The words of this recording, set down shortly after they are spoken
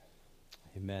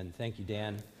Amen. Thank you,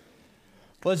 Dan.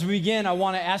 Well, as we begin, I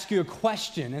want to ask you a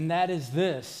question, and that is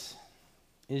this.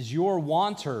 Is your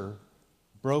wanter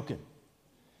broken?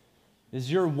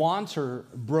 Is your wanter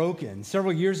broken?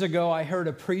 Several years ago, I heard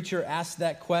a preacher ask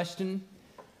that question.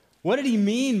 What did he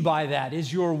mean by that?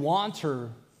 Is your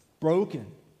wanter broken?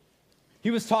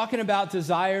 He was talking about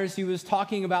desires. He was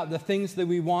talking about the things that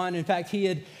we want. In fact, he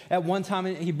had, at one time,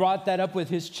 he brought that up with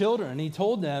his children. He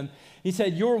told them, he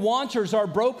said, your wanters are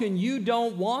broken. You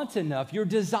don't want enough. Your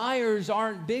desires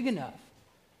aren't big enough.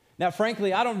 Now,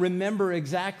 frankly, I don't remember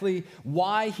exactly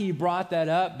why he brought that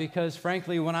up because,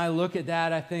 frankly, when I look at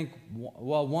that, I think,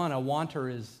 well, one, a wanter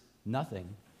is nothing.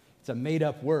 It's a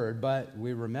made-up word, but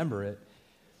we remember it.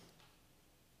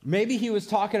 Maybe he was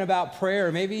talking about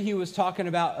prayer. Maybe he was talking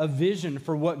about a vision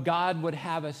for what God would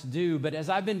have us do. But as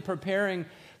I've been preparing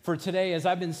for today, as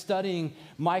I've been studying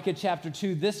Micah chapter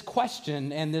 2, this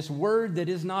question and this word that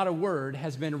is not a word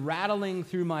has been rattling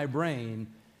through my brain.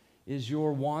 Is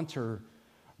your wanter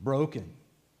broken?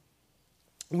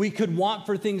 We could want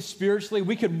for things spiritually.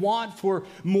 We could want for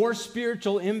more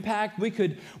spiritual impact. We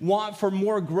could want for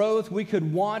more growth. We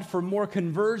could want for more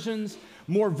conversions,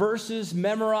 more verses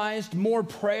memorized, more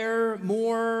prayer,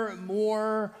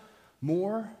 more.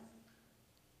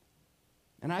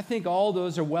 And I think all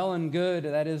those are well and good,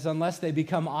 that is, unless they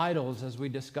become idols, as we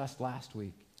discussed last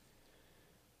week.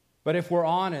 But if we're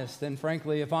honest, and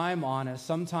frankly, if I'm honest,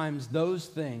 sometimes those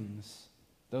things,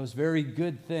 those very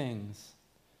good things,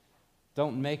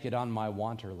 don't make it on my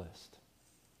wanter list.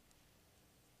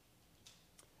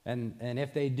 And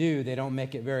if they do, they don't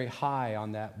make it very high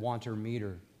on that wanter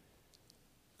meter.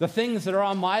 The things that are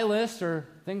on my list are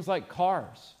things like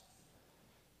cars,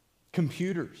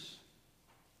 computers,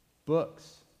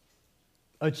 books,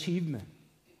 achievement.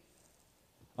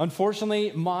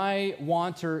 Unfortunately, my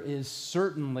wanter is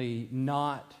certainly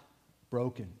not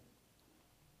broken.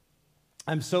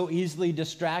 I'm so easily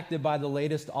distracted by the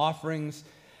latest offerings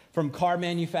from car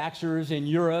manufacturers in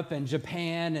Europe and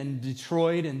Japan and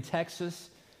Detroit and Texas.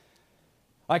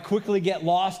 I quickly get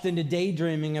lost into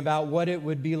daydreaming about what it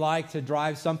would be like to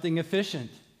drive something efficient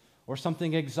or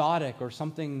something exotic or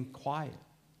something quiet.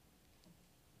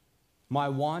 My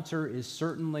wanter is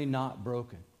certainly not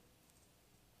broken,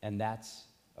 and that's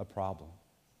a problem.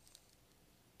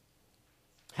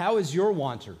 How is your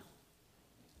wanter?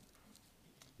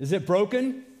 Is it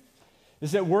broken?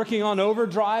 Is it working on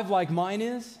overdrive like mine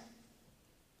is?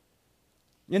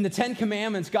 In the Ten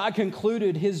Commandments, God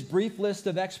concluded his brief list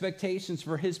of expectations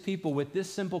for his people with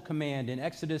this simple command in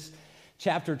Exodus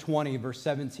chapter 20, verse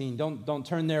 17. Don't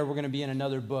turn there. We're going to be in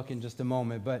another book in just a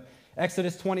moment. But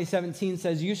Exodus 20:17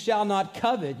 says, you shall not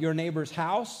covet your neighbor's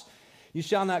house. You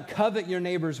shall not covet your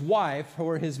neighbor's wife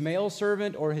or his male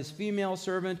servant or his female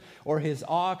servant or his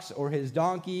ox or his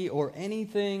donkey or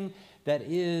anything that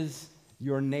is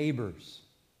your neighbor's.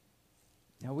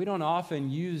 Now, we don't often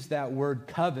use that word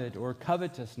covet or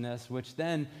covetousness, which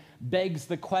then begs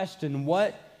the question,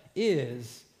 what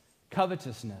is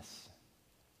covetousness?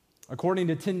 According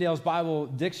to Tyndale's Bible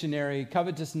Dictionary,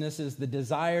 covetousness is the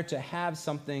desire to have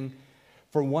something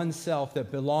for oneself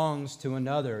that belongs to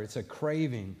another. It's a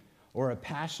craving or a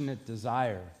passionate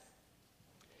desire.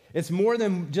 It's more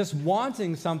than just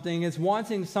wanting something. It's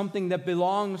wanting something that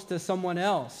belongs to someone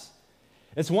else.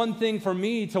 It's one thing for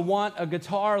me to want a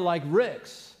guitar like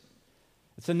Rick's.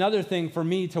 It's another thing for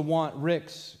me to want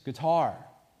Rick's guitar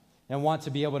and want to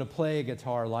be able to play a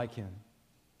guitar like him.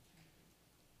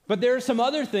 But there are some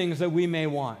other things that we may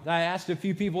want. I asked a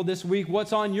few people this week,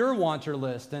 what's on your wanter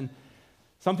list? And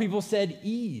some people said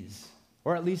ease,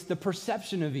 or at least the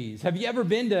perception of ease. Have you ever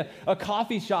been to a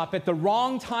coffee shop at the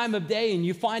wrong time of day and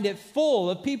you find it full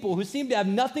of people who seem to have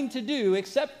nothing to do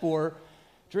except for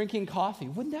drinking coffee?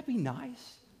 Wouldn't that be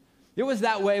nice? It was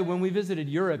that way when we visited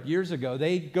Europe years ago.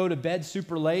 They go to bed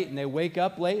super late and they wake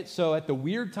up late. So at the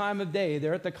weird time of day,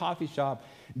 they're at the coffee shop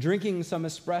drinking some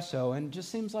espresso, and it just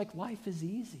seems like life is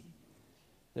easy.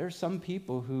 There are some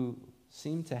people who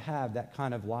seem to have that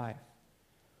kind of life.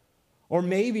 Or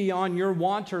maybe on your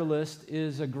wanter list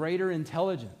is a greater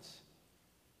intelligence.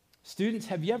 Students,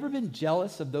 have you ever been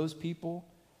jealous of those people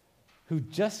who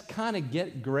just kind of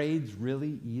get grades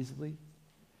really easily?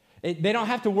 They don't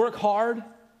have to work hard,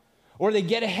 or they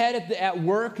get ahead at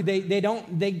work.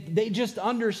 They just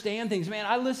understand things. Man,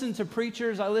 I listen to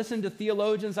preachers, I listen to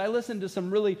theologians, I listen to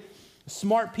some really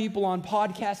smart people on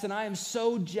podcasts, and I am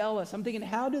so jealous. I'm thinking,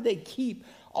 how do they keep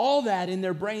all that in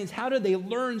their brains? How do they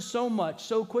learn so much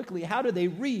so quickly? How do they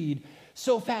read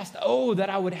so fast? Oh, that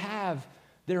I would have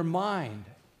their mind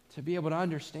to be able to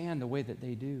understand the way that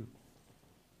they do.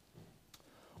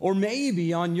 Or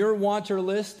maybe on your wanter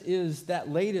list is that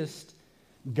latest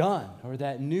gun or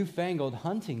that newfangled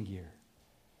hunting gear,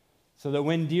 so that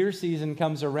when deer season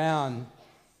comes around,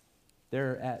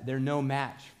 they're no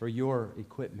match for your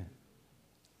equipment.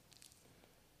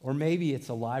 Or maybe it's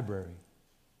a library.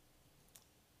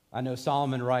 I know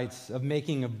Solomon writes, of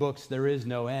making of books there is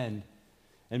no end,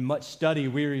 and much study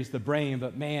wearies the brain,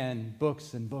 but man,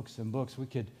 books and books and books.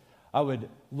 I would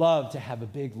love to have a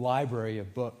big library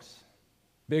of books,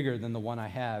 bigger than the one I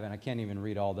have, and I can't even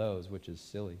read all those, which is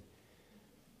silly.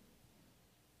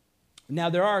 Now,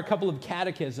 there are a couple of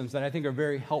catechisms that I think are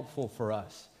very helpful for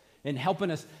us in helping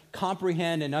us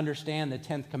comprehend and understand the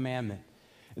 10th commandment.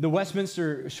 The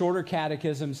Westminster Shorter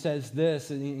Catechism says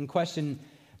this in question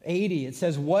 80. It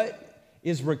says, what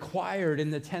is required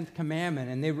in the 10th commandment?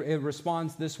 And it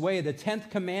responds this way: the 10th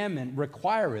commandment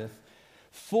requireth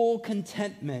full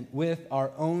contentment with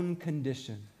our own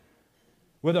condition,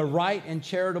 with a right and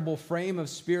charitable frame of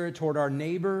spirit toward our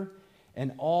neighbor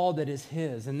and all that is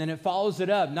his. And then it follows it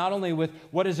up, not only with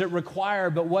what does it require,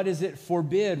 but what does it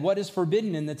forbid? What is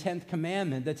forbidden in the 10th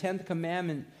commandment? The 10th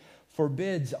commandment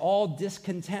forbids all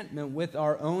discontentment with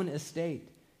our own estate,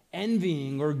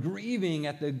 envying or grieving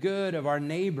at the good of our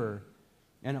neighbor,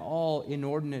 and all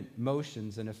inordinate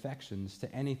motions and affections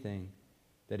to anything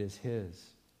that is his.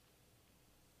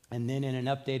 And then in an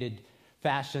updated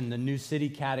fashion, the New City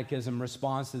Catechism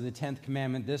responds to the 10th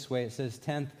commandment this way. It says,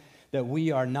 10th, that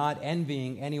we are not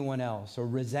envying anyone else or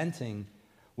resenting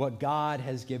what God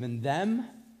has given them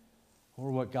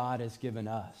or what God has given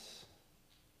us.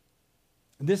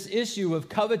 This issue of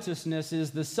covetousness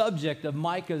is the subject of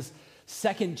Micah's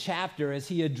second chapter as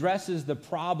he addresses the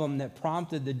problem that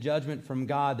prompted the judgment from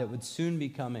God that would soon be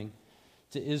coming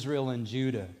to Israel and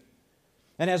Judah.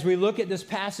 And as we look at this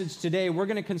passage today, we're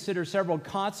going to consider several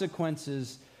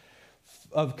consequences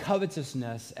of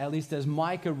covetousness, at least as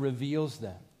Micah reveals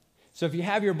them. So if you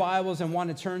have your Bibles and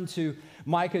want to turn to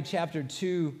Micah chapter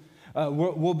 2,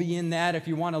 we'll be in that. If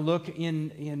you want to look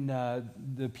in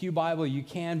the Pew Bible, you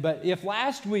can. But if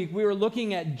last week we were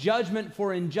looking at judgment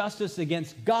for injustice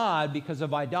against God because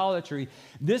of idolatry,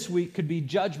 this week could be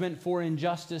judgment for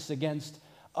injustice against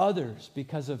others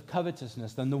because of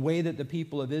covetousness and the way that the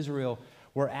people of Israel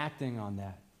were acting on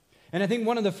that. And I think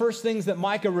one of the first things that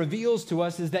Micah reveals to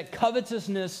us is that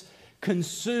covetousness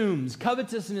consumes.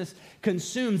 Covetousness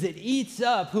consumes. It eats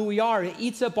up who we are. It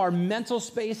eats up our mental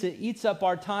space. It eats up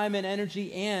our time and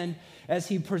energy. And as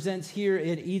he presents here,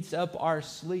 it eats up our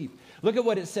sleep. Look at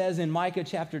what it says in Micah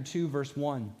chapter 2, verse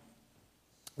 1.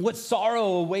 What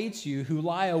sorrow awaits you who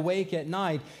lie awake at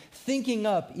night, thinking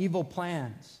up evil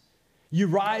plans. You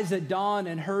rise at dawn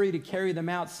and hurry to carry them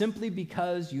out simply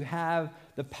because you have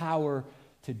the power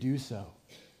to do so.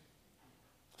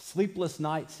 Sleepless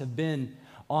nights have been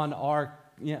on our,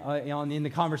 in the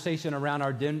conversation around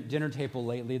our dinner table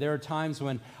lately. There are times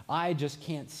when I just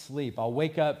can't sleep. I'll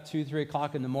wake up 2, 3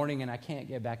 o'clock in the morning and I can't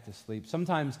get back to sleep.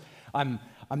 Sometimes I'm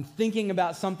thinking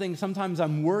about something. Sometimes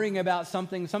I'm worrying about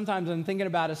something. Sometimes I'm thinking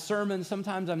about a sermon.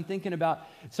 Sometimes I'm thinking about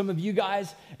some of you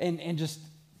guys and just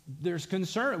there's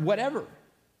concern, whatever.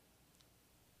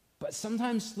 But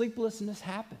sometimes sleeplessness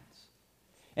happens.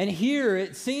 And here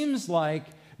it seems like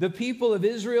the people of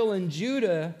Israel and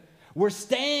Judah were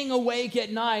staying awake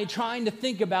at night trying to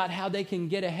think about how they can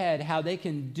get ahead, how they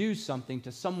can do something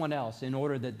to someone else in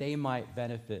order that they might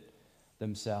benefit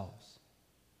themselves.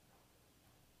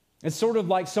 It's sort of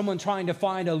like someone trying to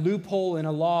find a loophole in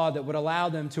a law that would allow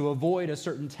them to avoid a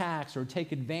certain tax or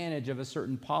take advantage of a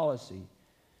certain policy.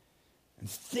 And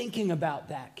thinking about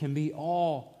that can be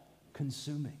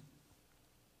all-consuming.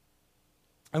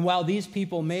 And while these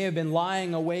people may have been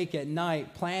lying awake at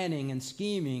night, planning and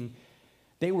scheming,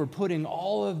 they were putting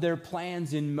all of their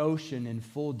plans in motion in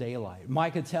full daylight.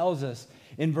 Micah tells us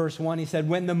in verse 1, he said,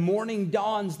 when the morning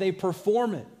dawns, they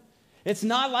perform it. It's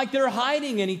not like they're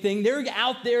hiding anything. They're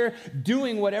out there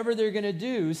doing whatever they're going to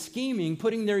do, scheming,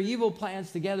 putting their evil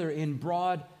plans together in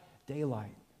broad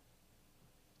daylight.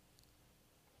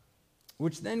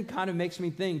 Which then kind of makes me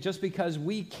think, just because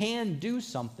we can do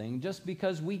something, just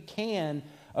because we can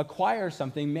acquire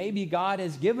something, maybe God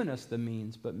has given us the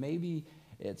means, but maybe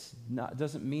it's not,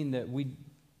 doesn't mean that we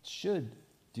should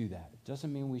do that. It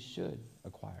doesn't mean we should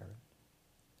acquire it.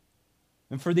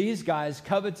 And for these guys,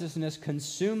 covetousness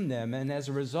consumed them, and as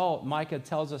a result, Micah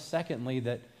tells us, secondly,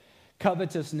 that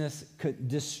covetousness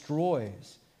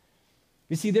destroys.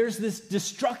 You see, there's this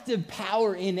destructive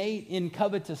power innate in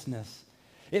covetousness.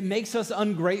 It makes us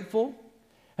ungrateful.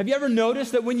 Have you ever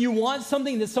noticed that when you want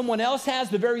something that someone else has,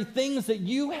 the very things that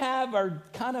you have are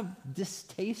kind of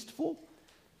distasteful?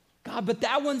 God, but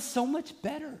that one's so much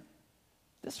better.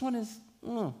 This one is,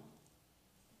 It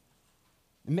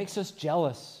makes us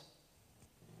jealous.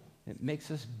 It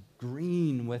makes us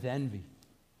green with envy.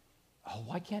 Oh,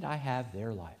 why can't I have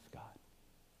their life, God?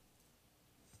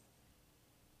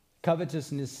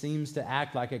 Covetousness seems to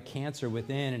act like a cancer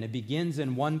within, and it begins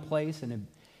in one place and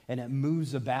it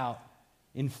moves about,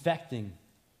 infecting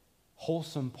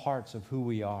wholesome parts of who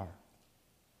we are.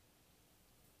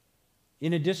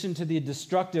 In addition to the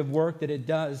destructive work that it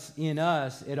does in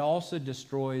us, it also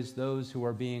destroys those who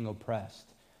are being oppressed.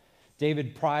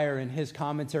 David Pryor, in his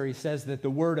commentary, says that the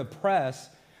word oppress,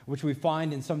 which we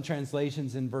find in some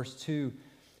translations in verse 2,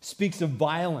 speaks of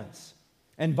violence.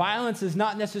 And violence is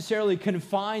not necessarily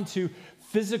confined to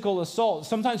physical assault.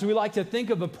 Sometimes we like to think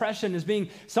of oppression as being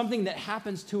something that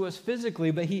happens to us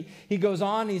physically, but he goes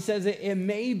on and he says it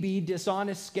may be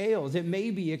dishonest scales. It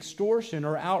may be extortion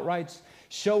or outright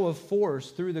show of force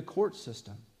through the court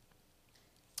system.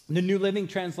 The New Living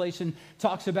Translation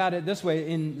talks about it this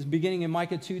way, beginning in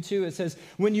Micah 2:2. It says,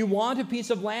 when you want a piece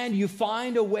of land, you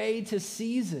find a way to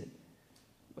seize it.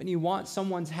 When you want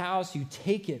someone's house, you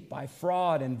take it by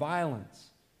fraud and violence.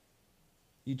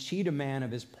 You cheat a man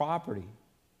of his property,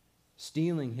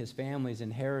 stealing his family's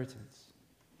inheritance.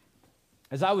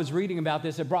 As I was reading about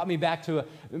this, it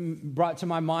brought to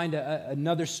my mind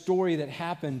another story that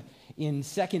happened in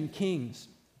 2 Kings.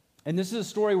 And this is a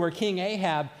story where King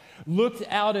Ahab looked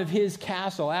out of his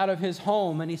castle, out of his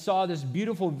home, and he saw this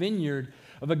beautiful vineyard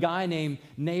of a guy named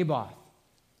Naboth.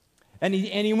 And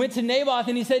he went to Naboth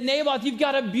and he said, Naboth, you've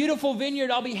got a beautiful vineyard.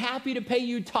 I'll be happy to pay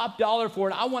you top dollar for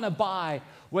it. I want to buy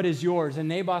what is yours. And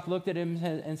Naboth looked at him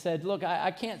and said, look, I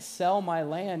can't sell my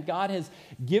land. God has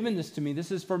given this to me.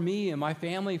 This is for me and my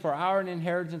family, for our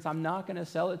inheritance. I'm not going to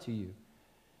sell it to you.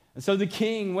 And so the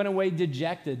king went away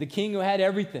dejected. The king who had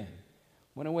everything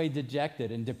went away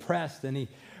dejected and depressed, and he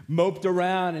moped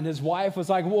around, and his wife was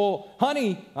like, well,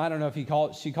 honey, I don't know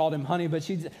if she called him honey, but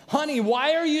she said, honey,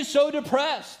 why are you so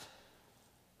depressed?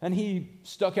 And he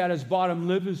stuck out his bottom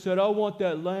lip and said, I want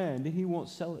that land, and he won't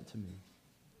sell it to me.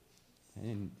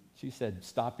 And she said,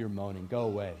 stop your moaning, go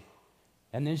away.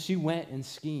 And then she went and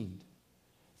schemed.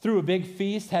 Threw a big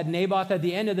feast, had Naboth at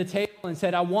the end of the table and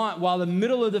said, while the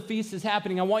middle of the feast is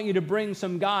happening, I want you to bring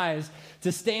some guys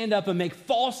to stand up and make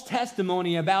false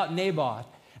testimony about Naboth,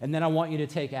 and then I want you to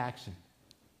take action.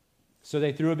 So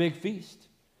they threw a big feast.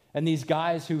 And these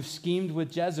guys who schemed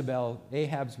with Jezebel,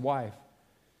 Ahab's wife,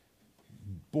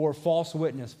 bore false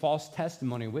witness, false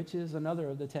testimony, which is another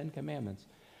of the 10 Commandments,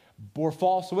 bore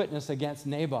false witness against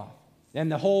Naboth.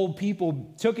 And the whole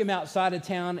people took him outside of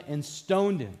town and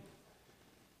stoned him.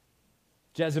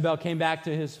 Jezebel came back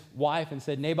to his wife and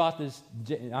said,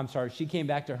 she came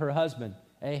back to her husband,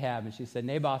 Ahab, and she said,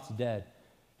 Naboth's dead.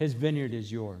 His vineyard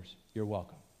is yours. You're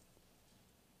welcome.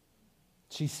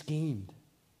 She schemed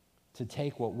to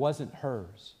take what wasn't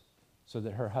hers so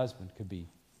that her husband could be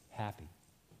happy.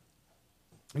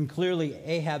 And clearly,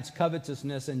 Ahab's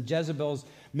covetousness and Jezebel's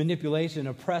manipulation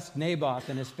oppressed Naboth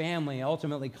and his family,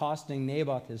 ultimately costing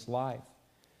Naboth his life.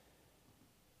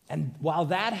 And while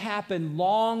that happened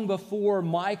long before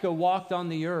Micah walked on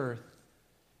the earth,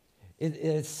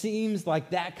 it seems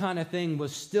like that kind of thing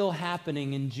was still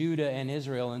happening in Judah and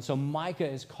Israel. And so Micah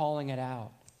is calling it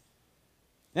out.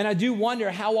 And I do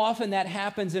wonder how often that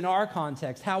happens in our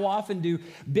context. How often do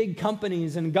big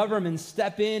companies and governments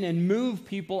step in and move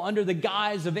people under the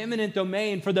guise of eminent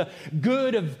domain for the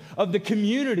good of the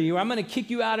community? Or I'm going to kick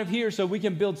you out of here so we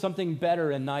can build something better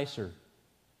and nicer.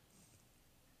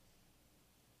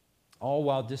 All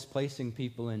while displacing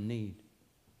people in need.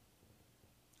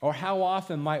 Or how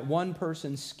often might one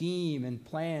person scheme and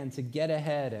plan to get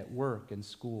ahead at work and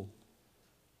school,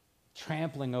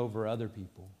 trampling over other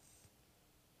people,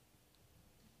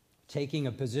 taking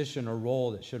a position or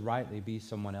role that should rightly be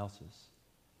someone else's.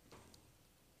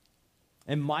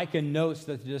 And Micah notes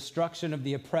that the destruction of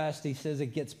the oppressed, he says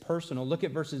it gets personal. Look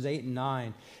at verses 8 and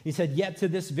 9. He said, yet to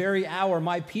this very hour,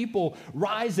 my people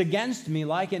rise against me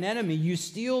like an enemy. You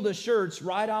steal the shirts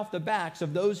right off the backs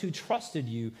of those who trusted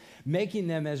you, making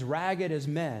them as ragged as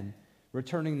men,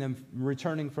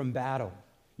 returning from battle.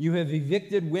 You have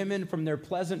evicted women from their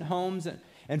pleasant homes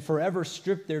and forever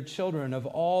stripped their children of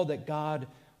all that God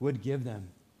would give them.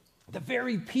 The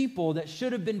very people that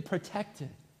should have been protected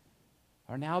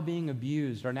are now being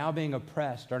abused, are now being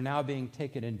oppressed, are now being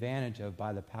taken advantage of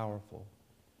by the powerful.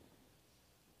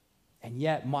 And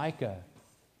yet Micah,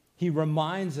 he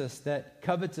reminds us that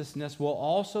covetousness will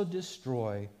also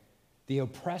destroy the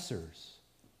oppressors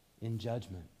in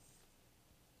judgment.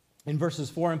 In verses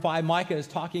 4 and 5, Micah is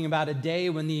talking about a day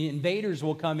when the invaders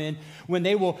will come in, when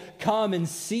they will come and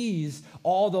seize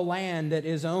all the land that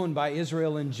is owned by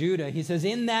Israel and Judah. He says,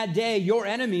 in that day, your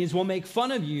enemies will make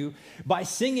fun of you by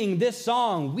singing this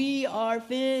song, "We are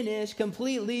finished,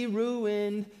 completely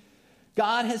ruined.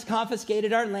 God has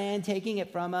confiscated our land, taking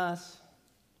it from us.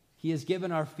 He has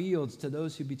given our fields to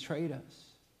those who betrayed us."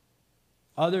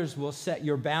 Others will set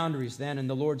your boundaries then, and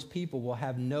the Lord's people will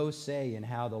have no say in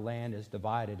how the land is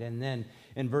divided. And then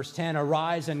in verse 10,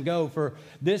 "Arise and go, for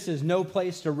this is no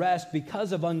place to rest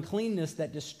because of uncleanness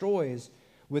that destroys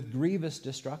with grievous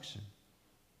destruction."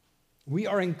 We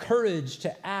are encouraged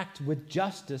to act with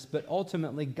justice, but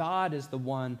ultimately God is the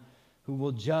one who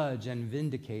will judge and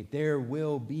vindicate. There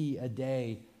will be a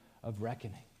day of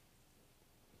reckoning.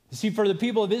 You see, for the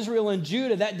people of Israel and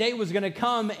Judah, that day was going to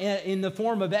come in the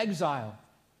form of exile.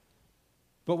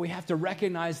 But we have to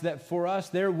recognize that for us,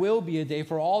 there will be a day,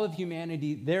 for all of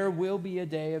humanity, there will be a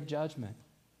day of judgment.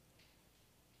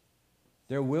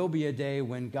 There will be a day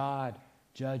when God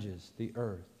judges the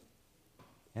earth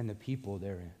and the people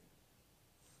therein.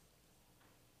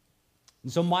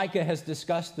 And so Micah has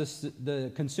discussed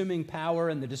the consuming power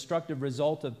and the destructive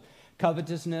result of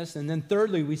covetousness. And then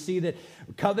thirdly, we see that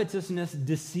covetousness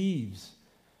deceives.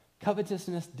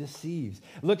 Covetousness deceives.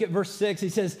 Look at verse 6. He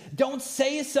says, "Don't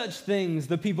say such things,"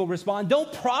 the people respond.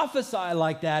 "Don't prophesy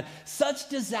like that. Such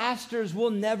disasters will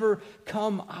never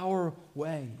come our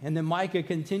way." And then Micah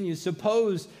continues,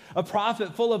 "Suppose a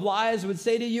prophet full of lies would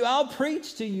say to you, 'I'll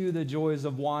preach to you the joys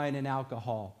of wine and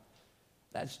alcohol.'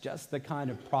 That's just the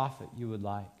kind of prophet you would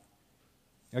like."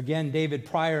 Again, David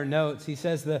Pryor notes, he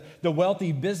says the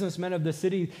wealthy businessmen of the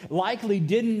city likely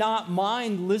did not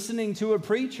mind listening to a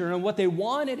preacher. And what they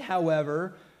wanted,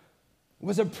 however,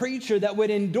 was a preacher that would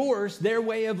endorse their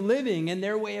way of living and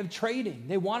their way of trading.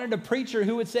 They wanted a preacher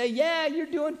who would say, "Yeah, you're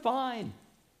doing fine."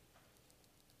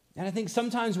 And I think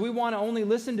sometimes we want to only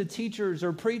listen to teachers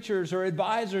or preachers or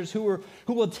advisors who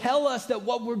will tell us that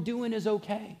what we're doing is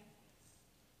okay.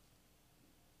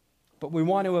 But we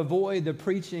want to avoid the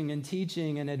preaching and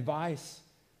teaching and advice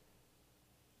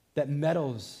that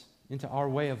meddles into our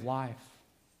way of life.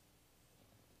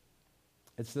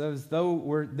 It's as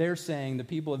though they're saying, the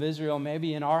people of Israel,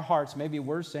 maybe in our hearts, maybe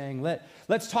we're saying,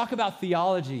 let's talk about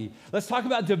theology. Let's talk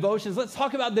about devotions. Let's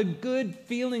talk about the good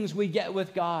feelings we get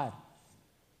with God.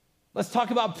 Let's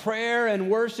talk about prayer and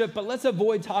worship, but let's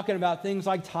avoid talking about things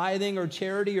like tithing or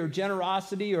charity or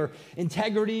generosity or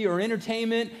integrity or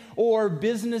entertainment or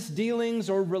business dealings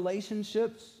or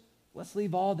relationships. Let's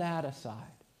leave all that aside.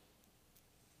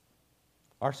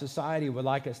 Our society would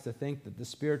like us to think that the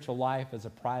spiritual life is a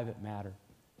private matter.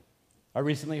 I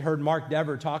recently heard Mark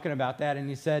Dever talking about that, and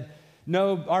he said,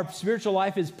 no, our spiritual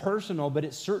life is personal, but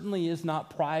it certainly is not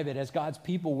private. As God's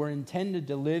people, we're intended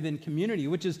to live in community,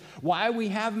 which is why we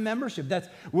have membership.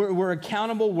 We're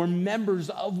accountable. We're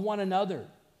members of one another.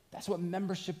 That's what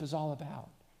membership is all about.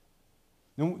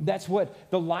 And that's what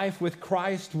the life with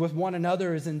Christ, with one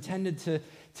another, is intended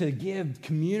to give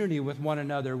community with one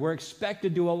another. We're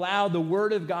expected to allow the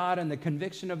Word of God and the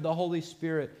conviction of the Holy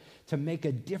Spirit to make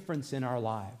a difference in our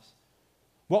lives.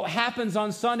 What happens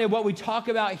on Sunday, what we talk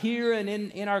about here and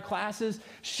in our classes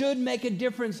should make a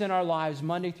difference in our lives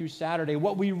Monday through Saturday.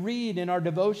 What we read in our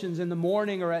devotions in the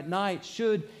morning or at night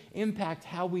should impact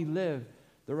how we live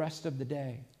the rest of the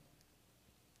day.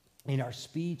 In our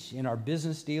speech, in our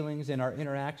business dealings, in our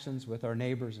interactions with our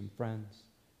neighbors and friends.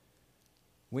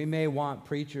 We may want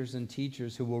preachers and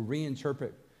teachers who will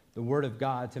reinterpret the Word of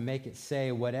God to make it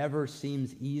say whatever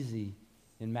seems easy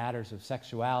in matters of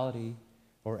sexuality,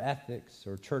 or ethics,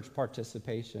 or church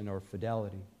participation, or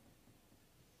fidelity.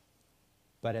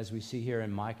 But as we see here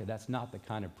in Micah, that's not the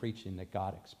kind of preaching that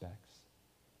God expects.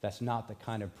 That's not the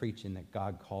kind of preaching that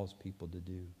God calls people to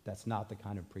do. That's not the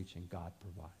kind of preaching God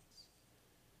provides.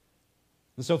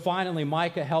 And so finally,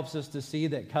 Micah helps us to see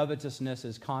that covetousness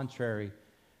is contrary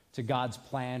to God's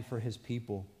plan for his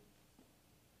people.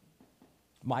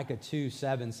 Micah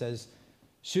 2:7 says,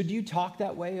 "Should you talk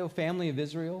that way, O family of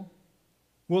Israel?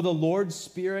 Will the Lord's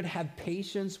Spirit have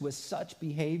patience with such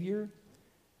behavior?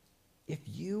 If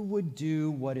you would do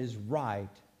what is right,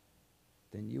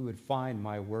 then you would find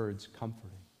my words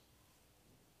comforting."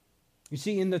 You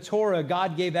see, in the Torah,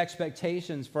 God gave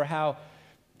expectations for how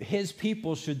his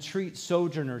people should treat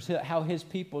sojourners, how his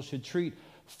people should treat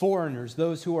foreigners,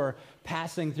 those who are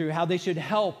passing through, how they should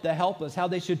help the helpless, how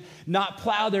they should not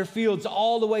plow their fields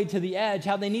all the way to the edge,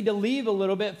 how they need to leave a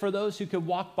little bit for those who could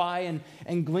walk by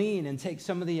and glean and take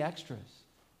some of the extras.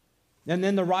 And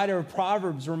then the writer of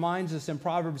Proverbs reminds us in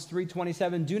Proverbs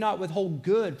 3:27, "Do not withhold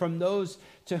good from those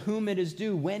to whom it is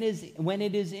due, when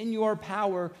it is in your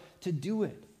power to do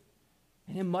it."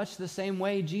 And in much the same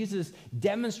way, Jesus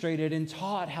demonstrated and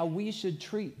taught how we should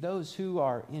treat those who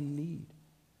are in need.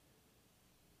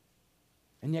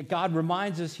 And yet God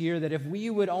reminds us here that if we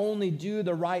would only do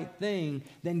the right thing,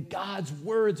 then God's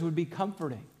words would be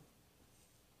comforting.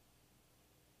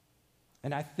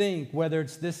 And I think whether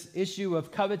it's this issue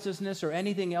of covetousness or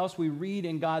anything else we read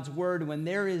in God's word, when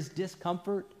there is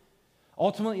discomfort,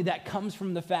 ultimately that comes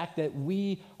from the fact that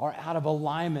we are out of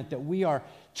alignment, that we are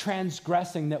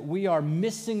transgressing, that we are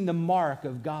missing the mark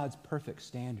of God's perfect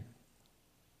standard.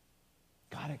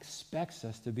 God expects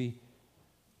us to be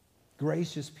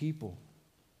gracious people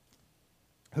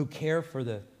who care for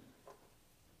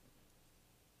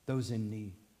those in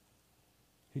need,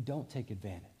 who don't take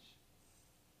advantage.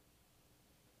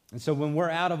 And so when we're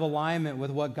out of alignment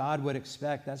with what God would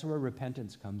expect, that's where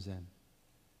repentance comes in.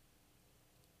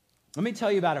 Let me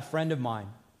tell you about a friend of mine.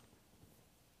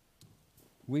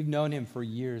 We've known him for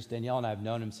years. Danielle and I have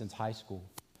known him since high school.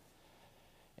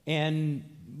 And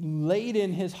late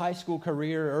in his high school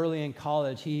career, early in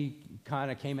college, he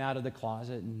kind of came out of the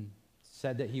closet and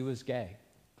said that he was gay.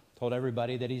 Told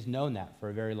everybody that he's known that for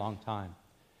a very long time.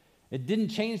 It didn't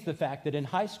change the fact that in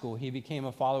high school he became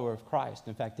a follower of Christ.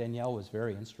 In fact, Danielle was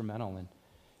very instrumental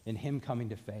in him coming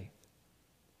to faith.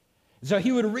 So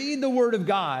he would read the Word of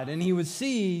God and he would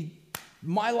see,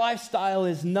 my lifestyle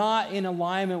is not in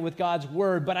alignment with God's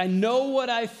Word, but I know what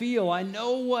I feel. I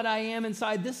know what I am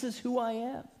inside. This is who I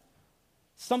am.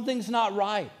 Something's not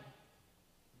right.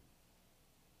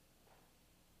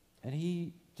 And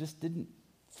he just didn't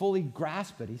fully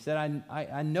grasp it. He said,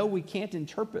 I know we can't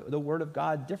interpret the Word of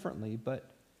God differently, but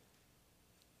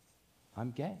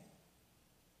I'm gay.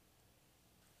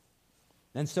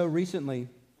 And so recently,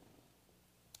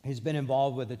 he's been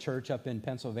involved with a church up in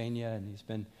Pennsylvania, and he's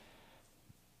been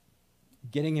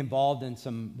getting involved in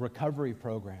some recovery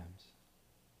programs.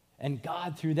 And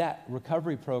God, through that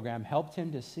recovery program, helped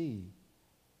him to see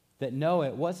that no,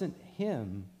 it wasn't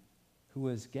him who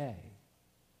was gay.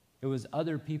 It was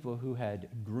other people who had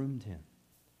groomed him,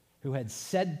 who had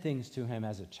said things to him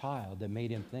as a child that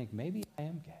made him think, maybe I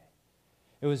am gay.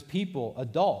 It was people,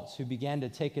 adults, who began to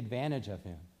take advantage of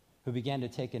him, who began to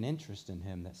take an interest in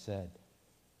him that said,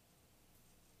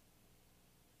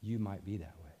 you might be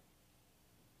that way.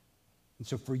 And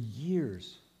so for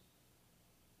years,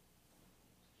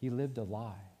 he lived a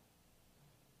lie.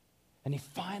 And he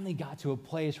finally got to a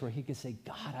place where he could say,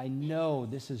 God, I know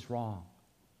this is wrong.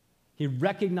 He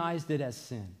recognized it as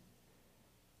sin.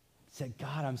 He said,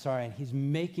 God, I'm sorry. And he's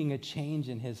making a change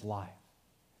in his life.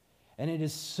 And it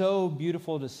is so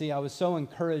beautiful to see. I was so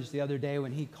encouraged the other day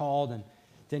when he called, and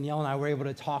Danielle and I were able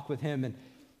to talk with him. And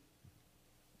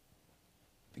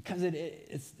because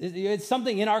it's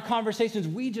something in our conversations,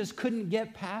 we just couldn't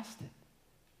get past it.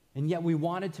 And yet we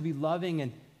wanted to be loving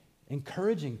and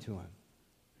encouraging to him.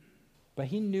 But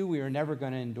he knew we were never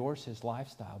going to endorse his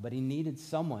lifestyle, but he needed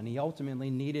someone. He ultimately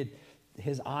needed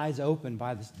his eyes opened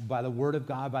by the Word of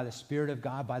God, by the Spirit of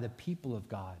God, by the people of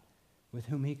God, with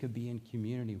whom he could be in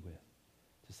community with,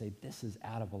 to say, this is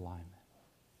out of alignment.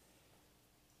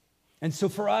 And so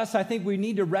for us, I think we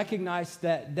need to recognize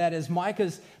that as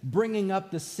Micah's bringing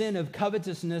up the sin of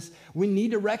covetousness, we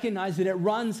need to recognize that it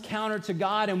runs counter to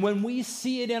God. And when we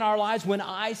see it in our lives, when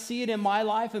I see it in my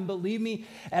life, and believe me,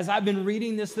 as I've been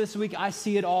reading this week, I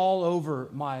see it all over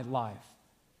my life.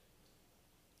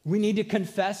 We need to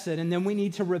confess it, and then we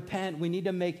need to repent. We need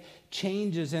to make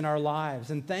changes in our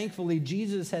lives. And thankfully,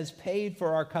 Jesus has paid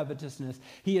for our covetousness.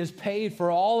 He has paid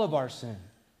for all of our sin.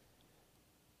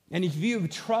 And if you've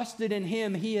trusted in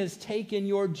him, he has taken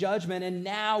your judgment, and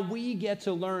now we get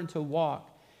to learn to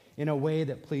walk in a way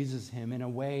that pleases him, in a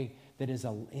way that is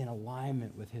in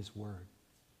alignment with his word.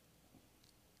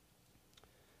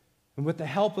 And with the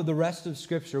help of the rest of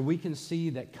Scripture, we can see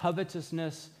that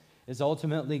covetousness is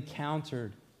ultimately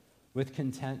countered with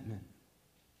contentment.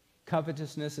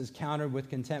 Covetousness is countered with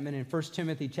contentment. In 1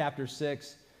 Timothy chapter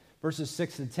 6, verses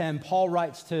 6 to 10, Paul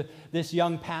writes to this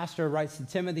young pastor, writes to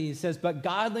Timothy, he says, but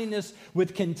godliness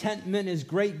with contentment is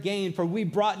great gain, for we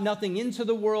brought nothing into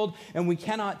the world, and we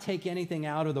cannot take anything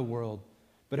out of the world.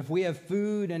 But if we have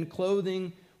food and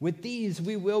clothing, with these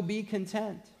we will be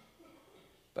content.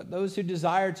 But those who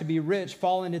desire to be rich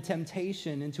fall into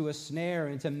temptation, into a snare,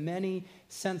 into many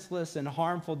senseless and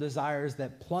harmful desires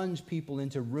that plunge people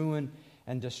into ruin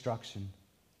and destruction.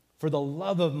 For the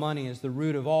love of money is the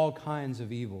root of all kinds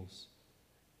of evils.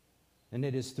 And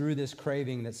it is through this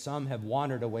craving that some have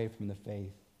wandered away from the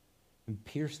faith and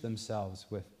pierced themselves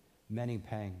with many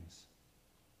pangs.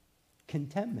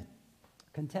 Contentment.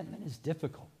 Contentment is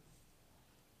difficult.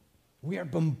 We are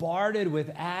bombarded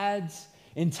with ads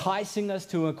enticing us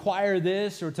to acquire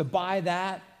this or to buy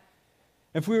that.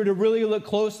 If we were to really look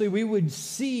closely, we would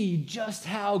see just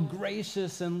how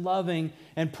gracious and loving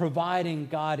and providing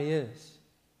God is.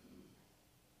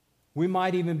 We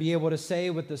might even be able to say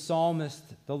with the psalmist,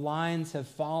 the lines have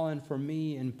fallen for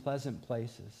me in pleasant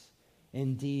places.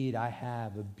 Indeed, I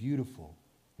have a beautiful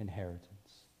inheritance.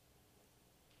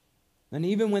 And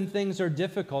even when things are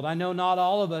difficult, I know not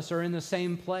all of us are in the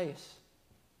same place.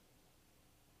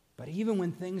 But even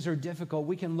when things are difficult,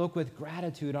 we can look with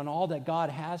gratitude on all that God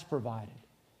has provided.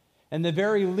 And the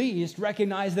very least,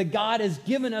 recognize that God has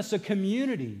given us a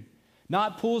community,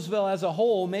 not Poolsville as a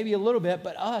whole, maybe a little bit,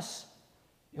 but us.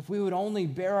 If we would only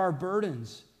bear our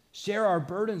burdens, share our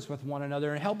burdens with one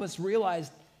another, and help us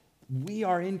realize we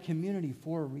are in community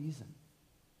for a reason.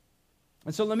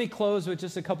 And so let me close with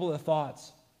just a couple of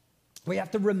thoughts. We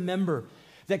have to remember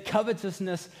that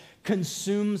covetousness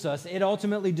consumes us. It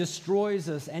ultimately destroys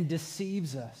us and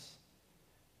deceives us.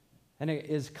 And it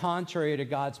is contrary to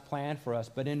God's plan for us.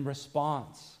 But in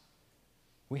response,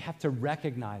 we have to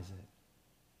recognize it.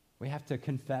 We have to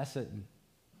confess it and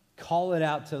call it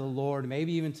out to the Lord,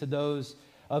 maybe even to those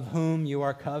of whom you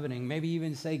are coveting. Maybe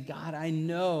even say, God, I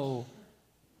know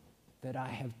that I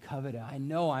have coveted. I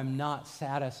know I'm not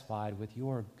satisfied with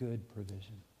your good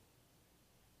provision.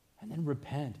 And then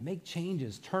repent, make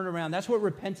changes, turn around. That's what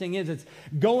repenting is. It's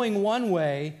going one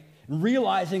way,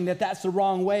 realizing that that's the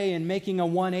wrong way and making a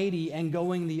 180 and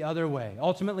going the other way.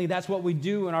 Ultimately, that's what we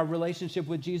do in our relationship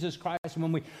with Jesus Christ.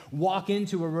 When we walk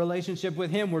into a relationship with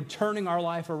him, we're turning our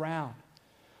life around.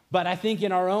 But I think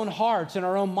in our own hearts, in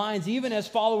our own minds, even as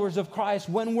followers of Christ,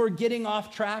 when we're getting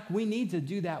off track, we need to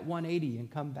do that 180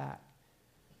 and come back.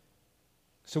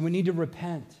 So we need to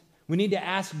repent. We need to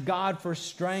ask God for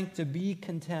strength to be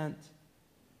content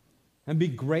and be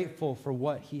grateful for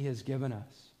what he has given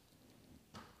us.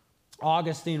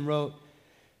 Augustine wrote,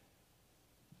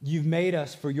 "You've made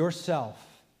us for yourself,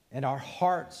 and our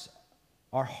heart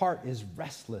is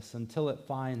restless until it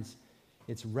finds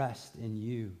its rest in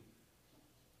you."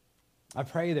 I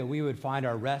pray that we would find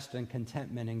our rest and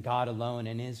contentment in God alone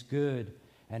and his good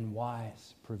and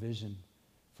wise provision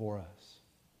for us.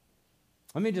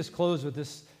 Let me just close with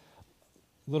this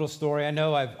little story. I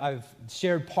know I've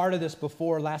shared part of this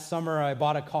before. Last summer, I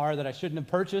bought a car that I shouldn't have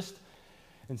purchased,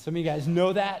 and some of you guys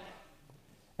know that.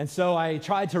 And so I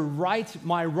tried to right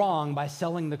my wrong by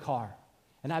selling the car.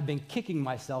 And I've been kicking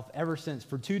myself ever since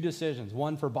for two decisions,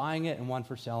 one for buying it and one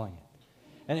for selling it.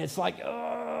 And it's like,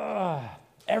 ugh.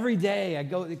 Every day it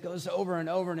goes over and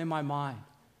over and in my mind.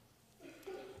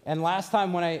 And last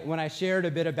time when I shared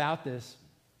a bit about this,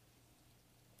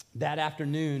 that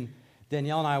afternoon,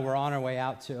 Danielle and I were on our way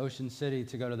out to Ocean City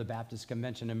to go to the Baptist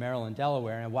Convention in Maryland,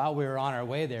 Delaware. And while we were on our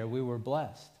way there, we were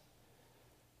blessed.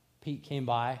 Pete came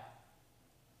by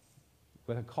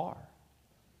with a car.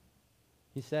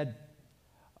 He said,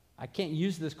 "I can't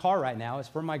use this car right now. It's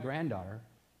for my granddaughter.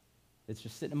 It's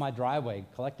just sitting in my driveway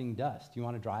collecting dust. Do you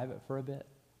want to drive it for a bit?"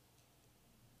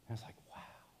 I was like, wow,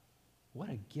 what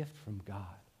a gift from God.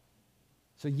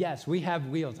 So yes, we have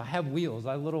wheels. I have wheels.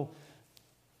 I have a little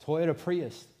Toyota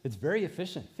Prius. It's very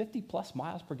efficient, 50 plus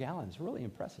miles per gallon. It's really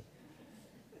impressive.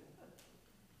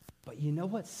 But you know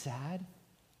what's sad?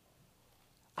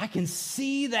 I can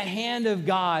see the hand of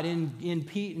God in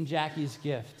Pete and Jackie's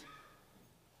gift.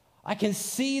 I can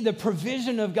see the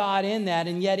provision of God in that,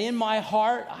 and yet in my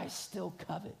heart, I still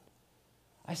covet.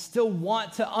 I still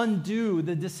want to undo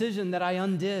the decision that I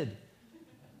undid.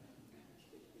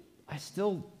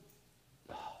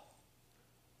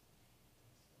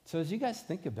 So as you guys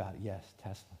think about it, yes,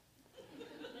 Tesla.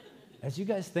 As you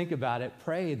guys think about it,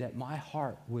 pray that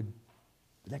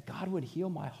that God would heal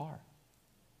my heart.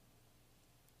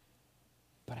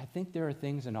 But I think there are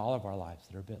things in all of our lives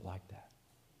that are a bit like that.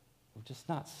 We're just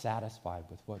not satisfied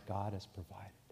with what God has provided.